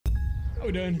How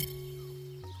we doing?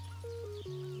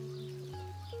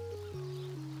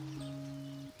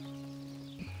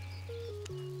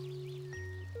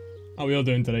 How we all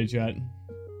doing today, chat?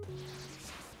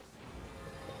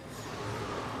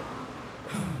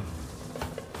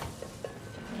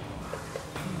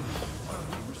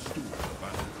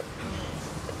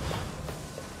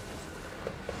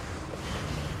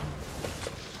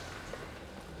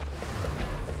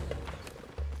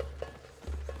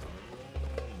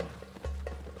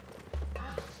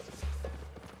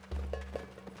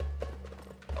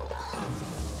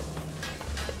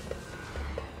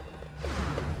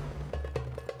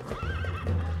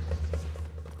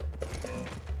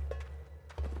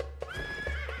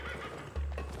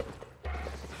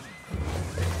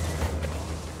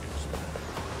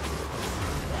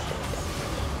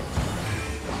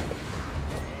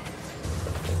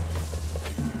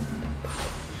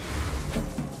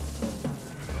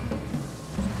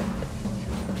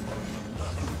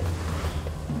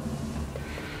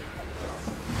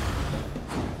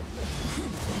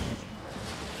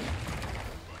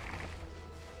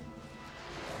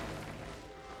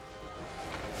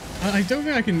 I don't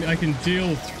think I can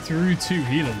deal through two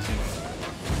healers. You know?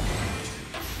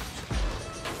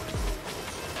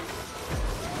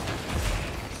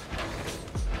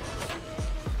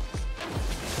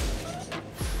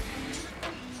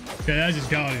 Okay, I just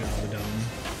got it all done.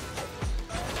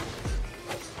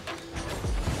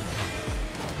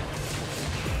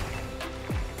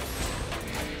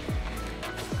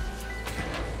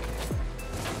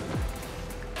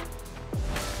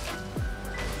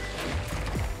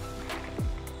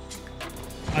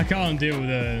 I can't deal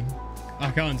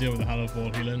with the Hallow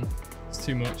healing. It's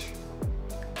too much.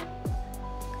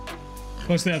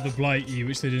 Plus they have the Blight E,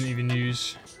 which they didn't even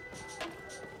use.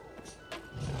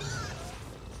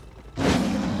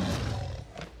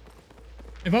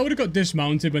 If I would have got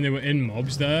dismounted when they were in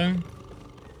mobs there,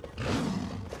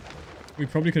 we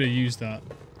probably could have used that.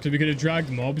 Because we could have dragged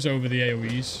mobs over the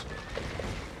AoEs.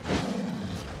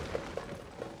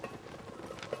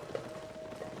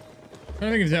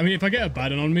 I mean, if I get a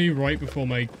Baron on me right before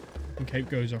my cape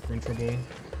goes off, we're in trouble.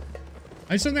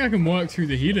 I just don't think I can work through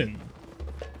the healing.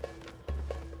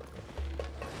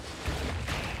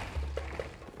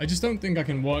 I just don't think I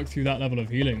can work through that level of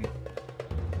healing.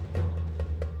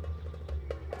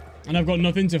 And I've got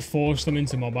nothing to force them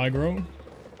into mob aggro.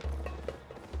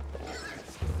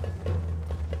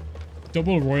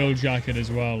 Double Royal Jacket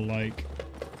as well, like...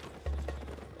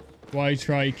 Why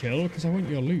try kill? Because I want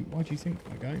your loot. Why do you think,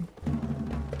 my guy?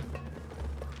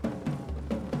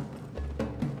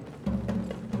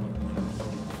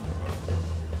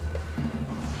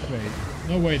 Wait,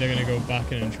 no way they're gonna go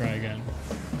back in and try again.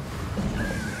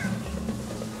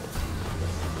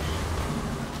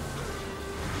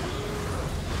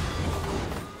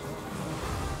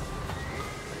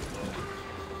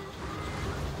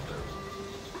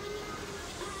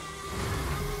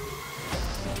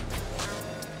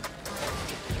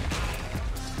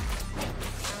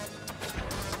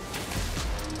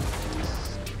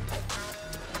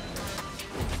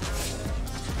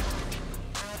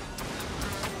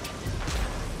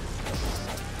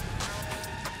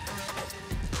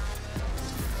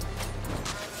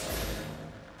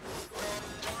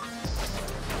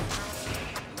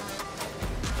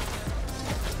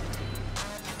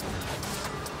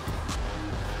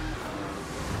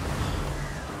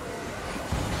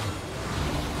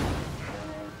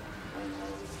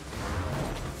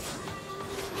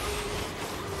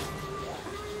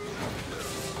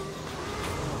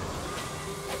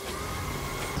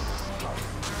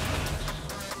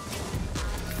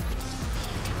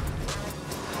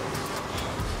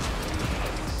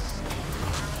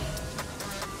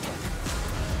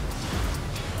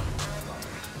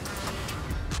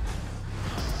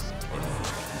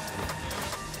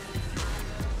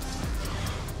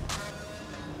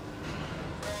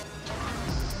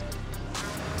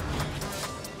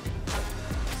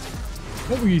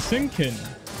 What were you thinking?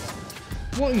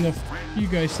 What in the f are you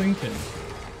guys thinking?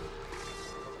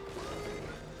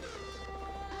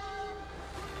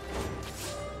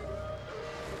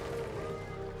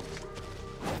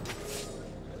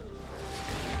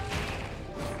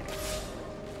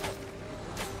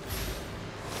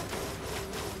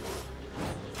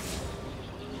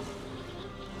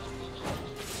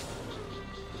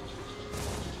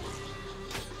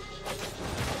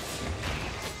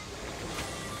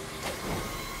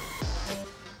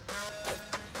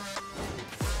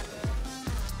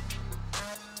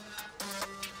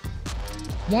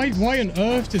 Why on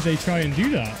earth did they try and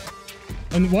do that?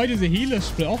 And why did the healer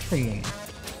split off from them?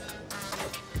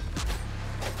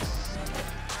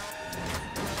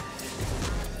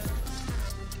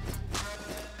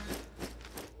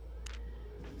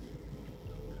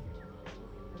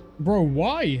 Bro,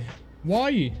 why?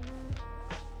 Why?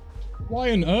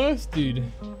 Why on earth, dude?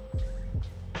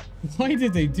 Why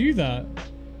did they do that?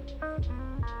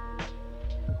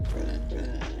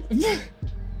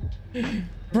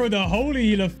 Bro, the holy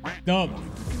healer f***ed up.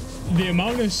 The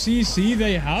amount of CC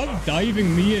they have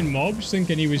diving me in mobs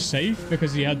thinking he was safe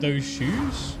because he had those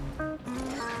shoes.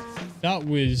 That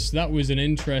was an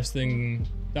interesting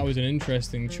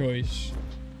choice.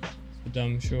 For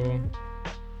damn sure.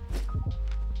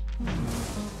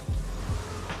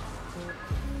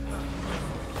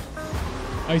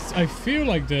 I feel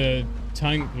like the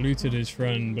tank looted his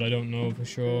friend, but I don't know for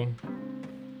sure.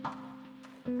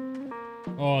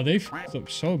 Oh, they f***ed up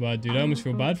so bad, dude. I almost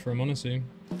feel bad for him, honestly.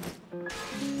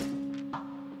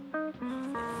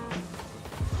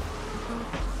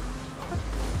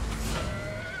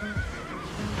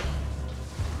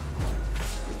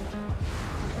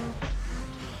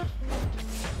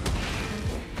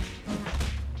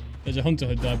 There's a hunter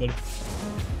hood there, but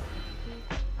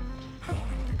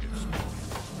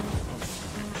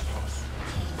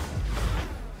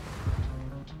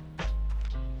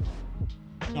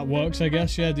that works, I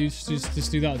guess. Yeah, dude,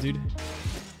 just do that, dude.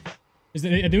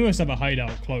 They must have a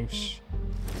hideout close.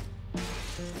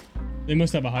 They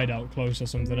must have a hideout close or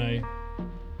something, eh?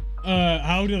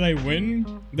 How did I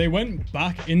win? They went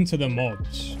back into the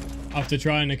mobs after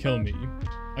trying to kill me.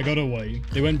 I got away.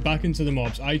 They went back into the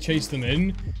mobs. I chased them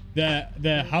in.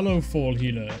 Their Hallow Fall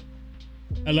healer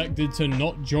elected to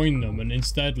not join them and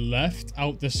instead left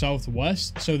out the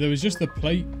southwest. So there was just the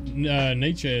plate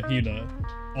nature healer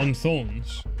on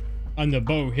Thorns and the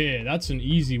bow here. That's an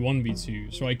easy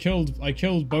 1v2. So I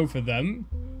killed both of them.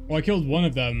 Well, I killed one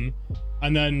of them,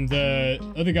 and then the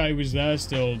other guy was there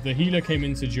still. The healer came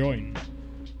in to join.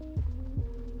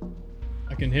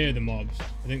 I can hear the mobs.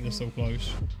 I think they're still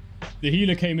close. The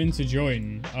healer came in to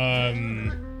join,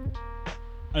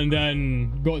 and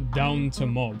then got down to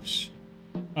mobs.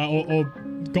 Or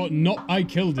got knocked. I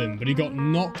killed him, but he got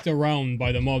knocked around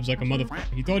by the mobs like a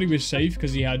motherfucker. He thought he was safe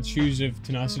because he had shoes of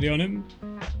tenacity on him.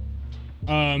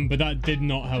 But that did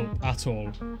not help at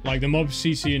all. Like, the mob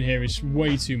CC in here is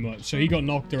way too much. So he got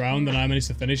knocked around and I managed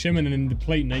to finish him, and then the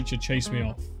plate nature chased me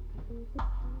off.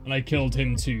 And I killed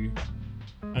him too.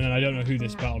 And then I don't know who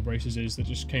this battle braces is that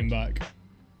just came back.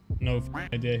 No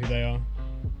idea who they are.